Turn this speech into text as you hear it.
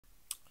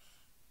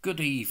Good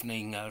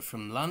evening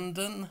from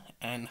London,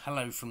 and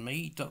hello from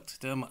me, Dr.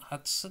 Dermot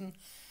Hudson,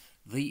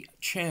 the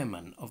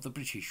Chairman of the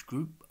British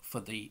Group for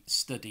the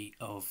Study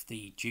of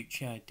the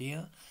Juche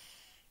Idea,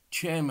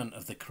 Chairman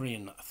of the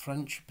Korean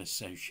Friendship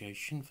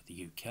Association for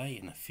the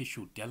UK, an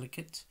official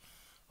delegate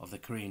of the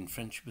Korean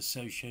Friendship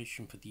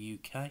Association for the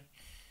UK,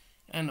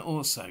 and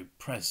also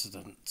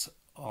President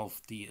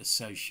of the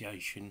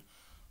Association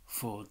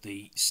for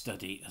the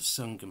Study of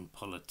Songun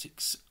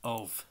Politics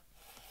of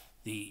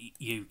the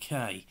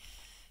UK.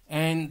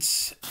 And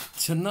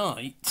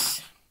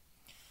tonight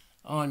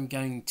I'm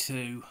going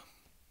to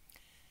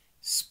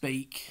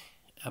speak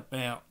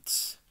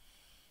about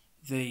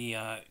the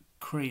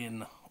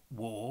Korean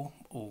War,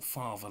 or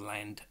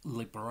Fatherland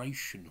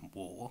Liberation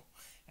War,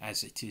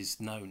 as it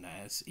is known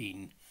as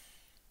in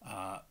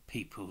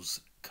People's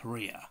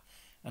Korea.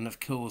 And of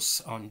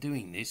course I'm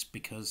doing this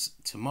because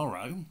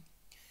tomorrow,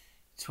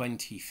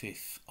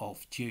 25th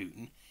of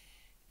June,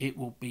 it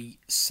will be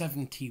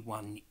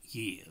 71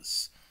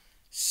 years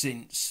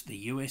since the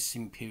US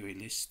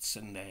imperialists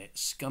and their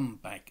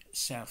scumbag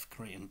South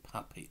Korean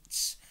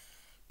puppets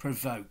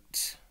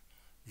provoked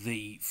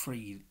the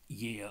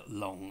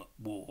 3-year-long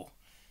war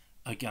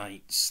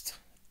against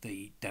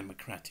the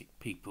Democratic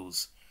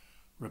People's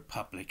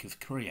Republic of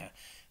Korea.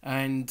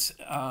 And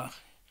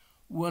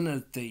one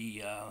of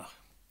the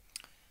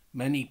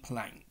many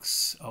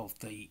planks of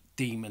the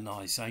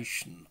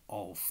demonisation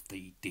of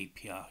the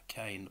DPRK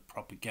and the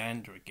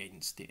propaganda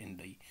against it and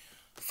the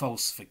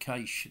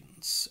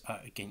falsifications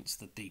against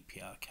the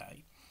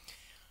DPRK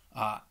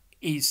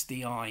is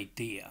the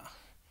idea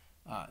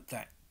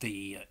that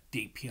the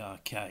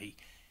DPRK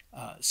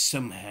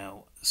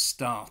somehow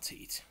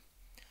started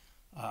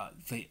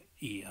the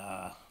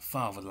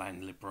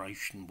Fatherland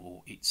Liberation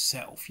War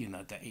itself,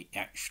 that it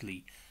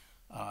actually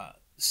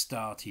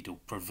started or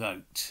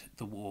provoked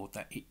the war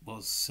that it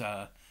was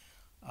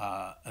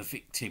a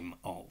victim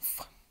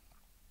of.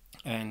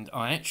 And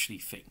I actually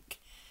think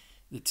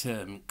the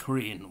term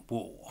Korean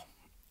War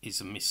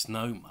is a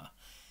misnomer,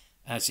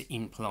 as it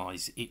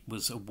implies it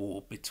was a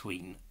war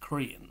between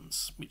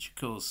Koreans, which of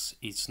course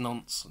is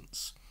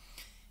nonsense.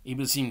 It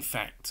was in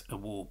fact a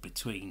war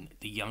between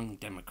the young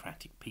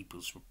Democratic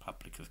People's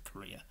Republic of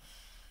Korea,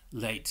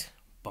 led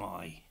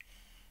by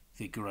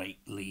the great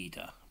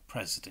leader,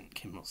 President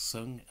Kim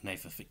Il-sung, an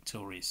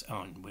ever-victorious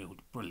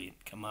iron-willed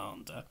brilliant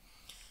commander,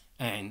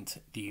 and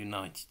the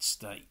United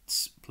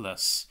States,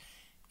 plus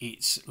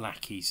its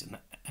lackeys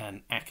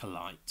and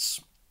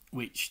acolytes,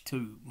 which,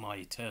 to my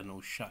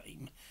eternal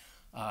shame,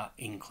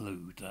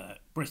 include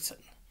Britain.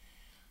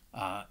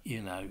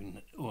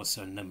 And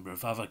also a number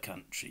of other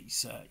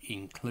countries,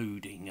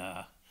 including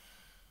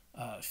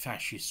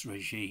fascist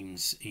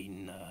regimes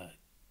in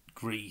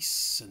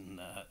Greece and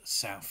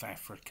South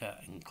Africa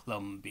and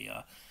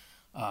Colombia,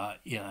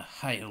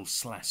 Haile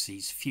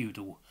Selassie's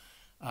feudal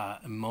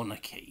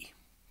monarchy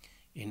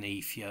in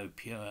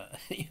Ethiopia.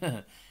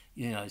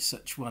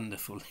 Such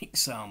wonderful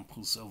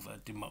examples of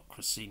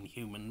democracy and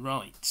human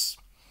rights.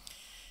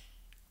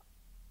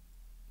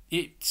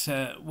 It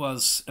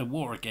was a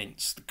war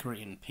against the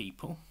Korean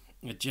people,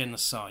 a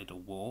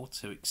genocidal war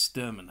to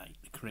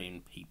exterminate the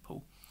Korean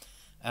people,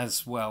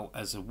 as well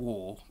as a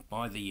war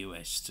by the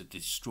US to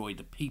destroy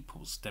the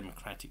people's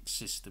democratic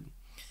system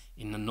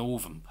in the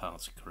northern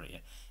part of Korea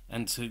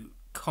and to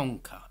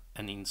conquer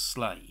and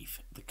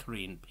enslave the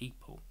Korean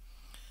people.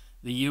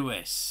 The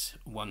US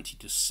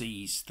wanted to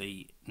seize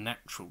the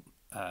natural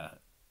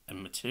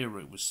and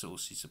material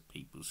resources of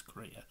People's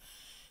Korea.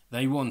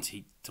 They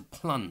wanted to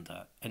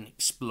plunder and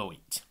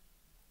exploit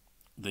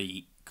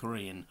the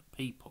Korean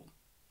people.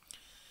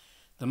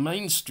 The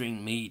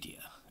mainstream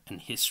media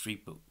and history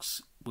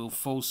books will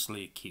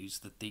falsely accuse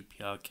the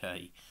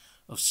DPRK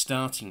of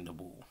starting the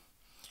war,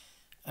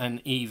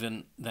 and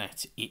even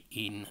that it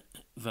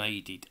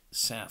invaded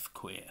South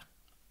Korea,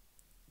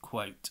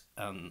 quote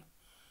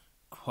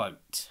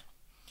unquote.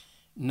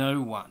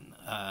 No one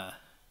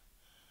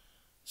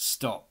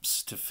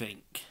stops to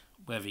think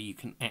whether you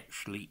can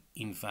actually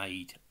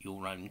invade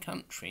your own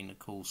country, and of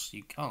course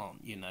you can't.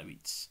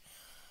 It's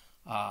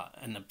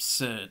an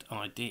absurd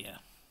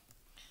idea.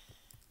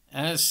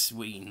 As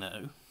we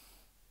know,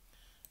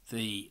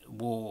 the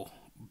war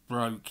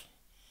broke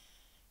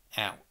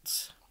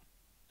out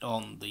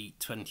on the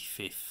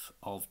 25th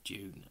of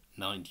June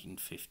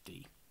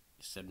 1950,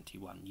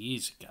 71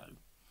 years ago.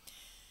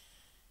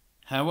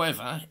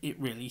 However, it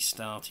really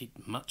started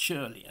much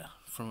earlier,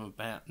 from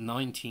about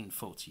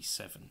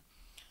 1947,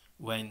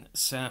 when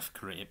South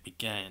Korea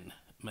began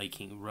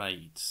making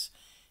raids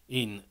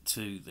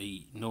into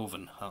the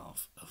northern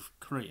half of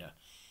Korea.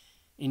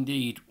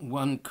 Indeed,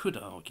 one could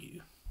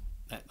argue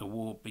that the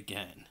war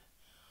began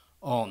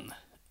on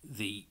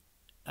the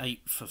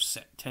 8th of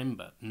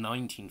September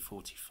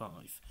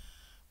 1945,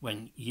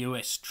 when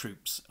US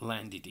troops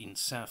landed in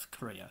South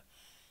Korea,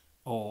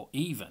 or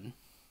even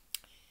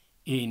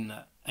in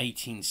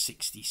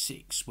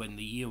 1866, when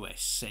the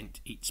US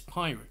sent its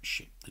pirate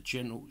ship, the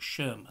General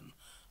Sherman,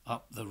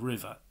 up the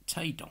river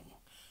Taedong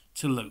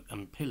to loot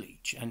and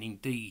pillage. And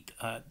indeed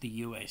the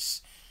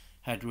US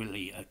had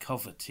really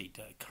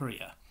coveted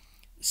Korea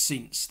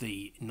since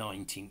the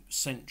 19th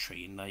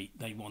century, and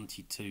they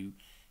wanted to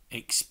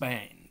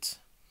expand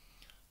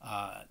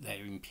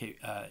their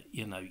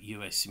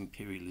US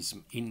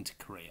imperialism into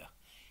Korea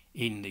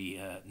in the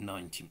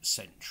 19th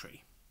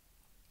century.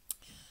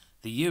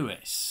 The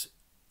US,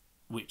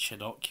 which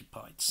had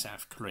occupied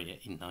South Korea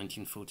in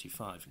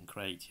 1945 and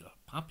created a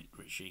puppet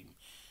regime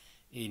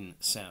in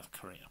South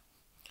Korea,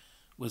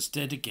 was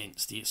dead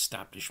against the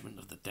establishment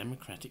of the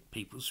Democratic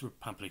People's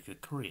Republic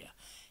of Korea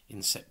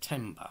in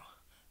September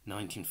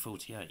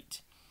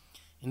 1948.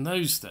 In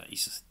those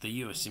days, the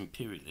US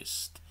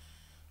imperialists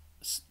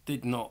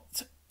did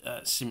not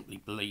simply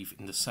believe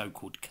in the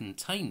so-called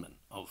containment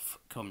of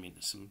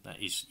communism,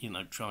 that is,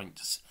 trying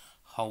to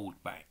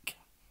hold back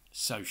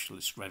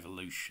socialist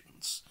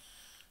revolutions,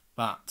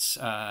 but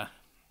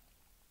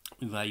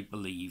they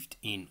believed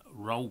in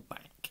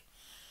rollback.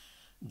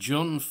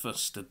 John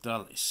Foster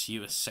Dulles,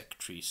 US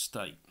Secretary of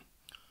State,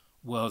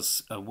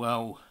 was a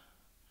well-known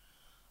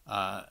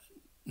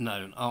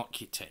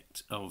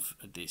architect of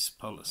this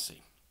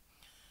policy.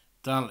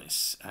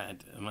 Dulles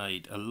had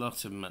made a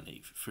lot of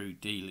money through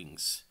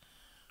dealings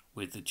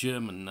with the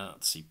German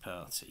Nazi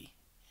Party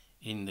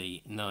in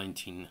the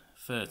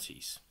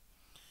 1930s.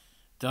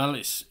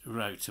 Dulles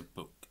wrote a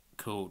book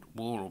called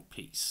War or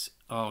Peace,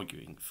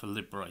 arguing for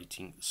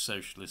liberating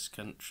socialist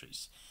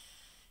countries.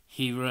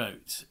 He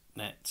wrote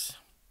that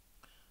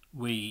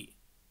we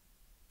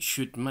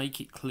should make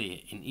it clear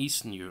in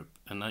Eastern Europe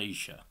and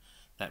Asia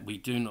that we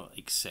do not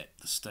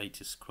accept the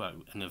status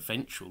quo, and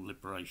eventual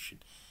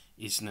liberation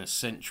is an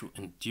essential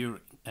and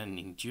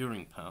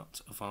enduring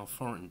part of our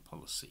foreign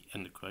policy.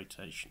 End of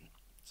quotation.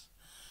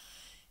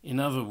 In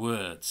other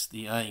words,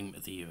 the aim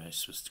of the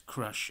US was to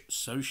crush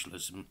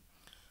socialism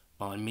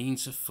by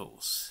means of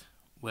force,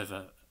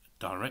 whether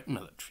direct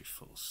military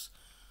force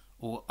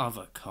or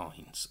other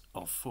kinds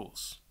of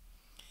force.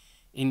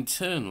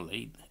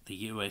 Internally, the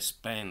US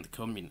banned the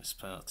Communist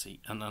Party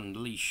and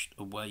unleashed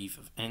a wave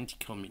of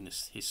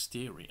anti-communist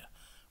hysteria,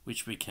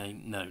 which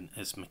became known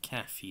as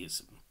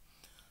McCarthyism,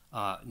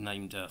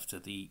 named after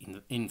the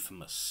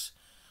infamous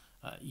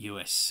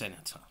US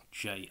Senator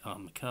J.R.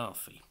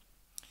 McCarthy.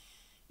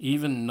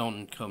 Even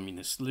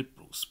non-communist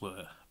liberals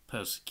were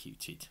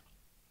persecuted.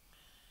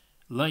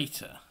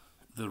 Later,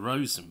 the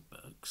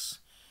Rosenbergs,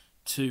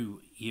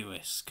 two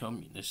US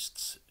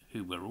communists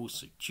who were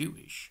also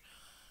Jewish,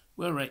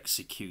 were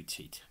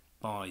executed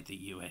by the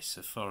US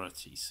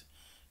authorities,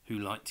 who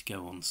like to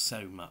go on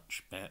so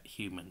much about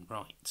human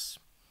rights.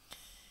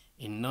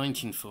 In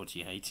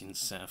 1948 in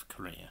South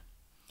Korea,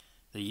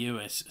 the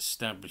US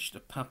established a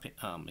puppet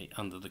army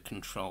under the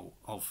control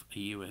of a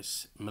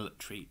US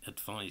military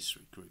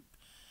advisory group.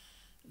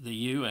 The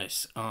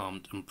US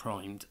armed and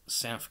primed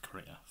South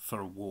Korea for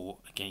a war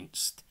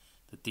against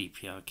the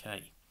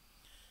DPRK.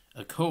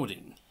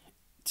 According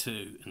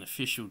to an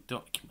official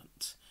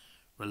document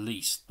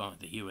released by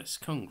the US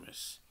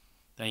Congress,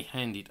 they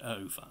handed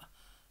over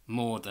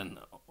more than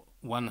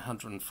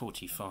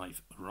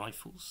 145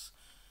 rifles,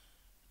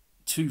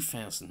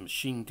 2,000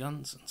 machine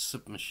guns and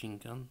submachine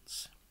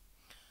guns,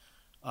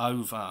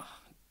 over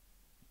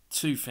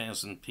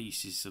 2,000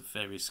 pieces of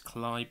various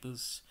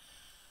calibers,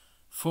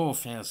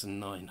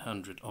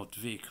 4,900 odd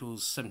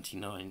vehicles,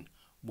 79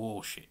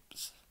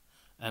 warships,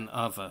 and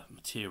other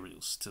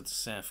materials to the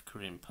South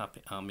Korean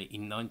puppet army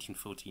in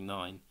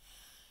 1949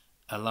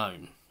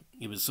 alone.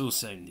 It was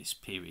also in this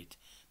period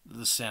that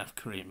the South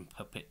Korean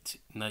puppet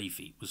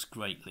navy was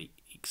greatly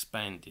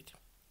expanded.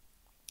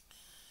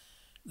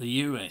 The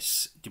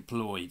US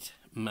deployed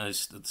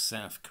most of the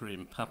South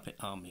Korean puppet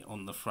army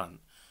on the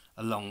front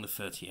along the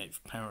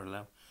 38th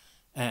parallel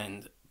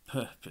and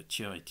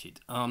perpetuated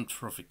armed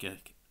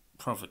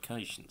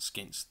provocations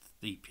against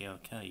the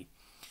DPRK.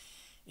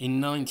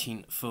 In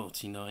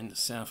 1949, the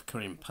South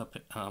Korean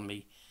puppet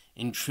army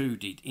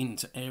intruded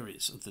into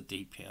areas of the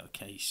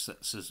DPRK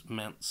such as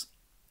Mount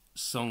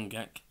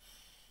Songun,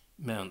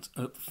 Mount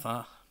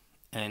Upfa,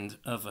 and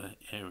other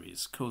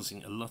areas,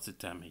 causing a lot of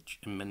damage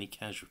and many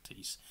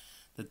casualties.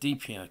 The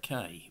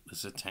DPRK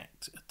was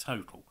attacked a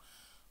total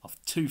of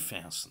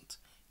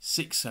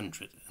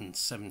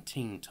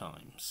 2,617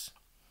 times.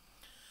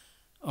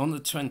 On the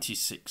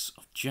 26th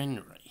of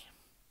January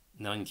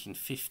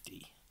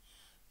 1950,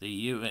 the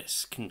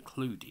US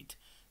concluded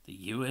the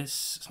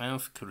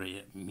US-South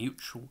Korea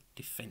Mutual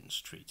Defense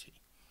Treaty.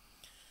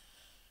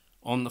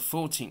 On the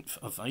 14th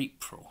of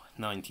April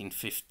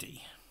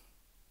 1950,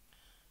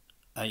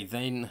 a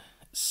then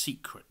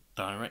secret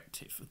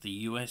directive of the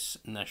US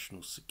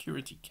National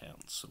Security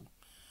Council,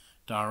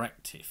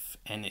 Directive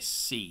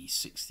NSC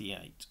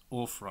 68,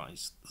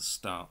 authorized the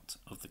start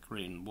of the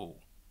Korean War.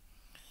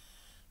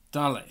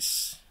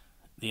 Dulles,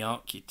 the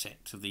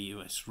architect of the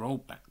US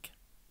rollback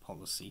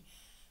policy,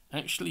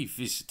 actually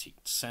visited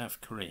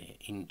South Korea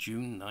in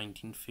June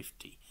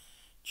 1950,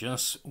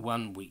 just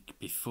 1 week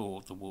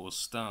before the war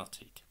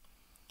started.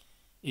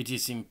 It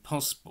is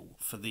impossible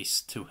for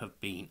this to have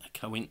been a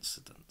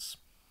coincidence.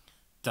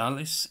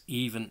 Dulles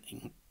even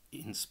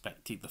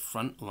inspected the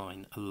front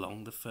line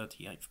along the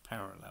 38th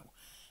parallel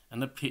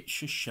and a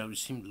picture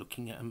shows him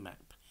looking at a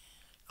map.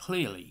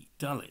 Clearly,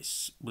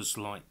 Dulles was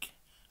like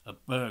a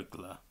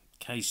burglar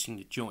casing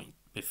a joint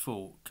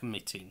before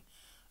committing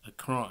a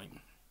crime.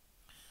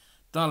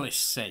 Dulles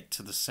said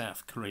to the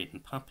South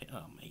Korean puppet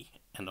army,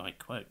 and I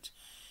quote,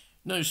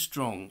 "No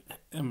strong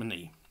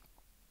enemy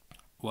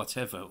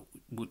whatever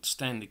would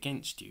stand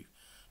against you,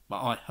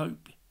 but I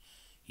hope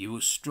you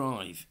will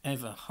strive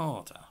ever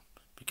harder,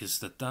 because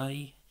the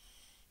day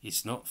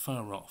is not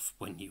far off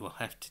when you will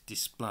have to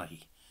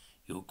display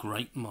your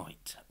great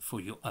might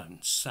for your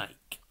own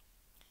sake."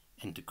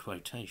 End of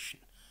quotation.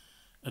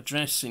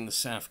 Addressing the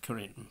South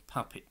Korean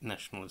Puppet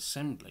National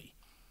Assembly,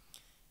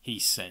 he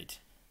said,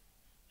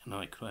 and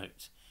I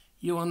quote,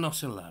 "You are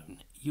not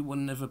alone. You will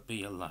never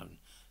be alone,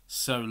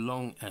 so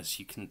long as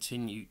you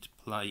continue to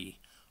play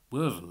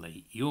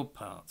worthily your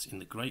part in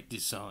the great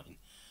design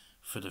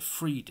for the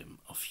freedom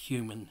of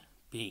human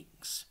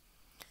beings."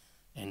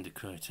 End of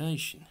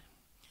quotation.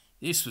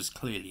 This was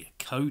clearly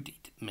a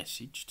coded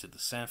message to the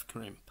South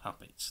Korean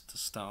puppets to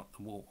start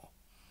the war.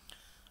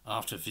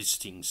 After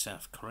visiting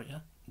South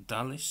Korea,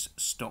 Dulles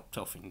stopped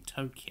off in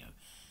Tokyo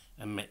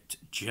and met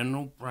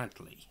General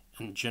Bradley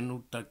and General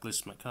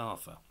Douglas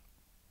MacArthur,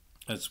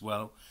 as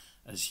well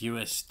as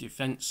US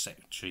Defense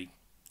Secretary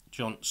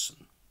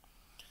Johnson.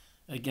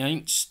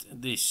 Against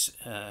this,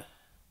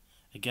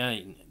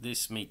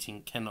 this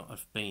meeting cannot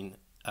have been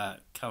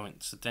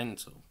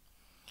coincidental.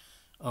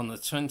 On the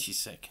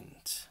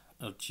 22nd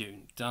of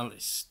June,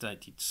 Dulles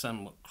stated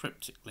somewhat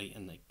cryptically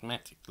and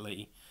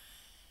enigmatically,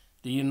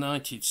 "The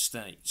United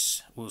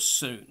States will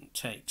soon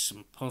take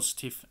some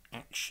positive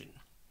action."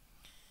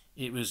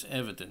 It was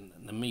evident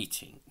that the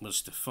meeting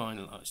was to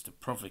finalise the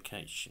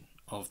provocation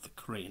of the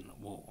Korean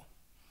War.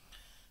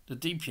 The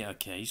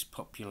DPRK's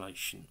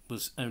population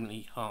was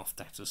only half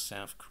that of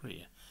South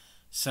Korea,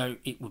 so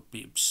it would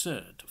be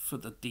absurd for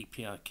the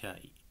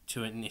DPRK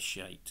to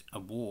initiate a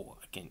war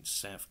against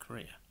South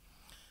Korea.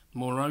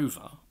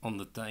 Moreover, on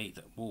the day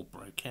that war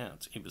broke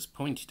out, it was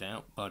pointed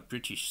out by a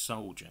British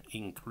soldier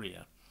in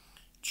Korea,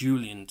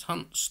 Julian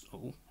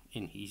Tunstall,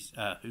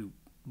 who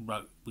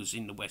was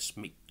in the West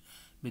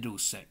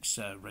Middlesex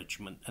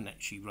Regiment and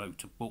actually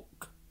wrote a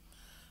book.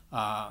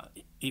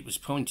 It was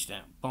pointed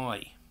out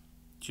by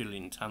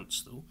Julian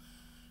Tunstall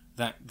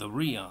that the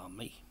Re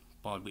Army,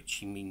 by which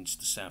he means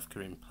the South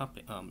Korean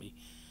Puppet Army,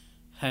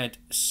 had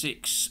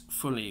 6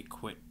 fully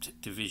equipped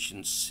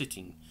divisions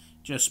sitting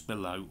just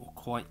below or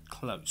quite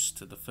close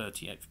to the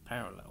 38th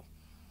parallel.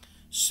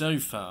 So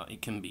far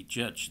it can be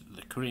judged that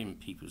the Korean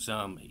People's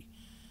Army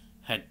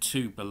had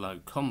 2 below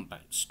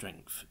combat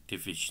strength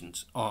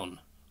divisions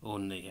on or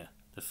near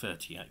the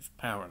 38th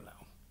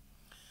parallel.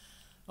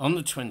 On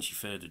the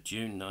 23rd of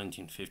June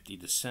 1950,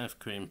 the South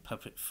Korean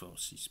puppet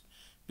forces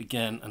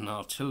began an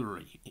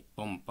artillery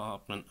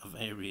bombardment of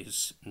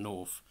areas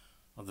north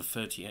of the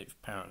 38th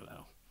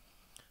parallel.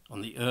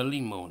 On the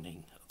early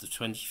morning of the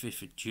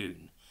 25th of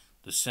June,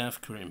 the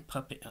South Korean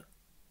puppet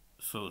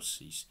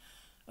forces,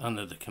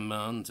 under the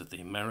command of the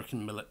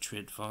American Military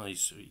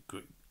Advisory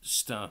Group,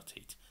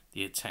 started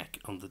the attack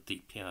on the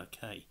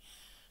DPRK.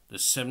 The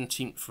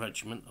 17th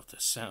Regiment of the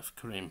South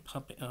Korean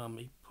Puppet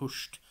Army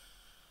pushed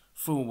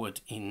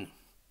forward in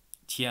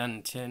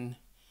Tianten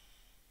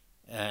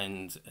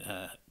and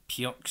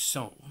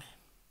Pyeongsong,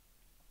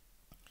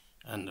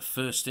 and the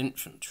 1st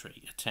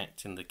Infantry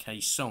attacked in the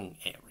Kaesong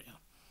area.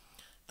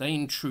 They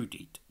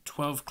intruded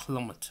 12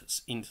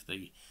 kilometres into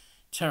the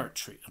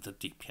territory of the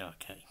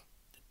DPRK.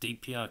 The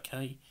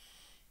DPRK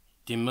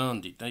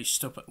demanded they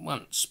stop at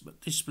once,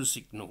 but this was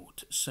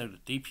ignored, so the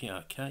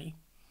DPRK,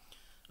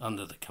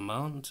 under the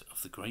command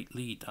of the great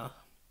leader,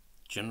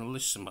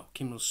 Generalissimo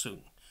Kim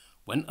Il-sung,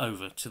 went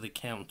over to the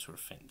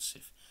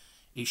counter-offensive.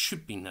 It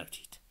should be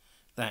noted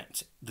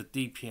that the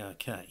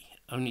DPRK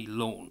only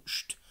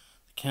launched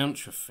the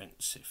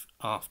counter-offensive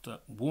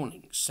after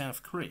warning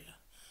South Korea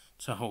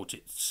to halt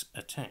its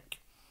attack.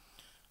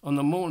 On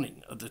the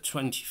morning of the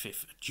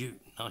 25th of June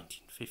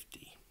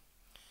 1950,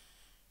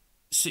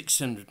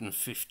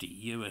 650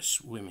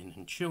 US women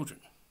and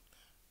children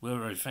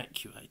were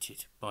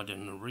evacuated by the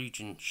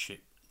Norwegian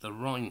ship the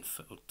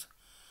Rheinfeld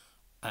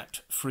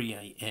at 3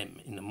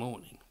 a.m. in the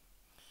morning.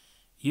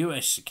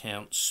 US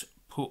accounts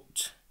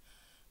put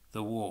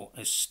the war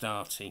as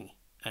starting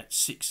at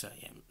 6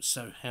 a.m,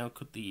 so how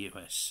could the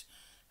US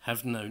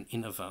have known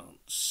in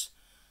advance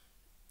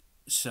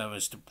so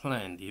as to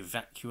plan the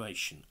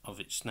evacuation of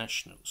its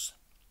nationals?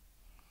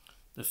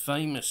 The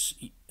famous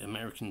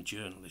American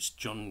journalist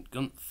John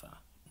Gunther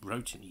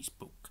wrote in his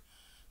book,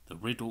 The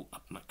Riddle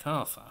of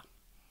MacArthur,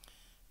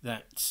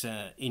 that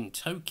in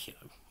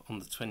Tokyo on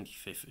the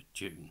 25th of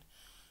June,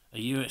 a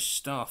US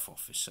staff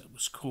officer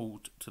was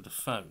called to the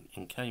phone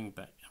and came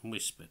back and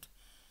whispered,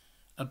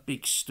 "A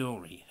big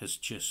story has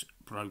just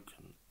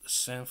broken. The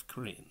South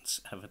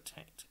Koreans have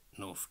attacked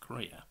North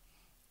Korea."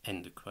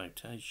 End of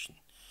quotation.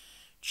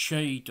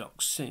 Choi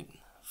Dok-sin,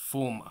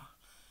 former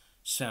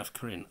South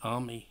Korean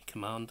Army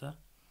commander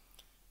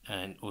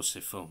and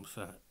also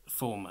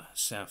former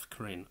South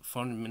Korean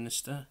foreign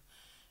minister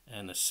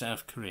and a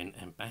South Korean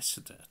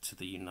ambassador to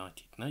the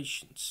United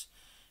Nations,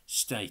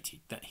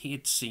 stated that he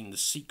had seen the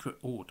secret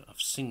order of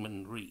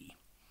Syngman Rhee,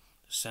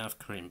 the South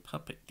Korean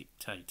puppet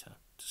dictator,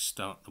 to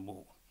start the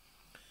war.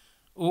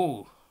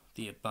 All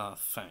the above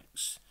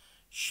facts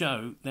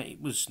show that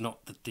it was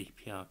not the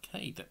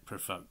DPRK that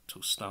provoked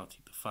or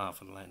started the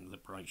Fatherland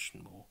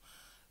Liberation War,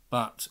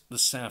 but the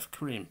South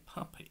Korean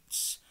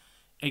puppets,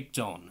 egged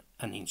on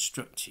and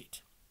instructed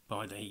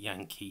by their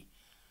Yankee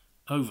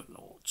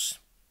overlords.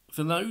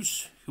 For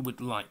those who would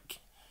like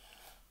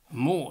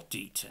more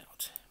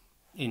detailed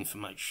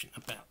information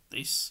about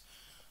this,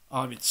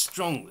 I would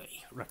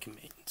strongly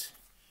recommend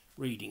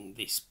reading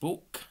this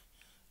book,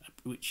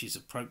 which is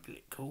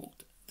appropriately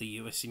called The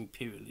US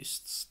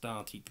Imperialists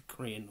Started the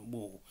Korean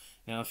War.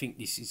 Now, I think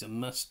this is a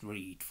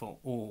must-read for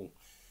all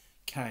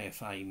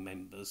KFA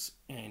members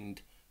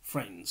and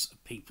friends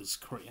of People's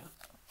Korea.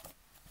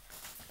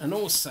 And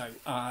also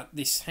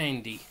this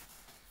handy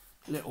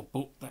little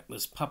book that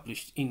was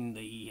published in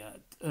the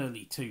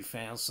early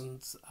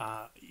 2000s,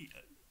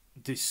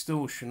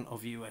 Distortion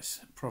of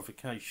US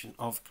Provocation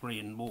of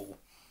Korean War.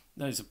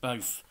 Those are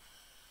both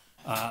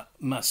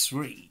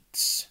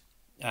must-reads.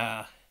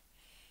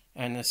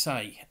 And I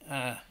say,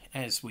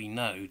 as we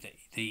know, that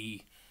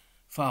the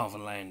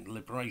Fatherland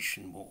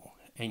Liberation War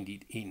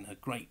ended in a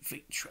great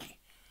victory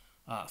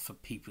for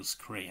People's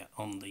Korea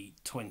on the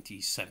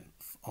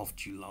 27th of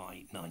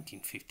July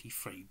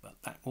 1953, but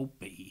that will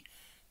be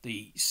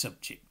the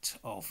subject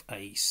of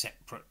a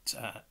separate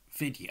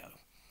video.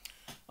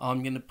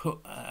 I'm going to put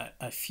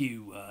a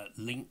few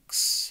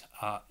links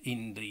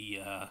in the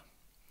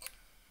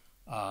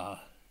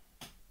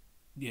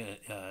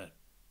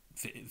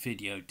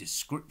video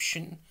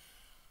description,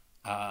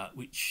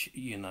 which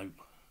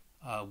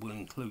will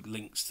include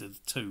links to the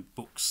two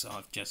books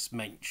I've just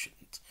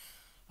mentioned.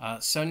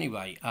 So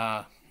anyway,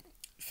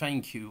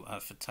 thank you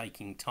for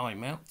taking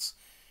time out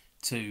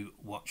to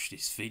watch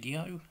this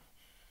video.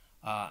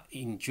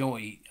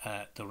 Enjoy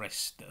the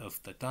rest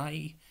of the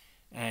day,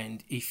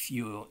 and if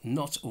you're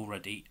not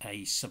already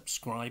a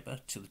subscriber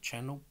to the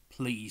channel,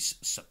 please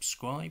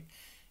subscribe,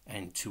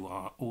 and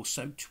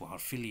also to our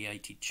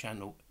affiliated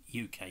channel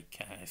UK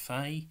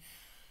KFA,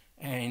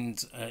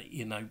 and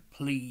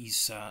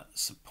please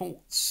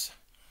support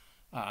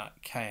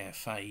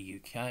KFA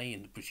UK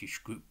and the British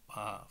group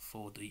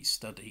for the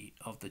study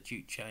of the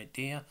Juche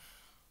Idea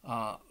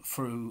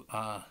through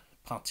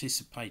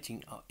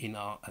participating in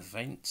our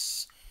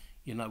events,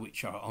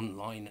 which are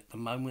online at the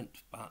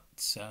moment, but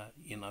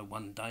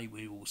one day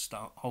we will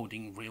start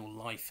holding real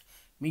life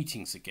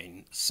meetings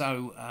again.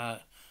 So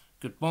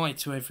goodbye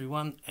to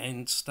everyone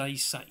and stay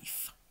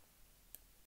safe.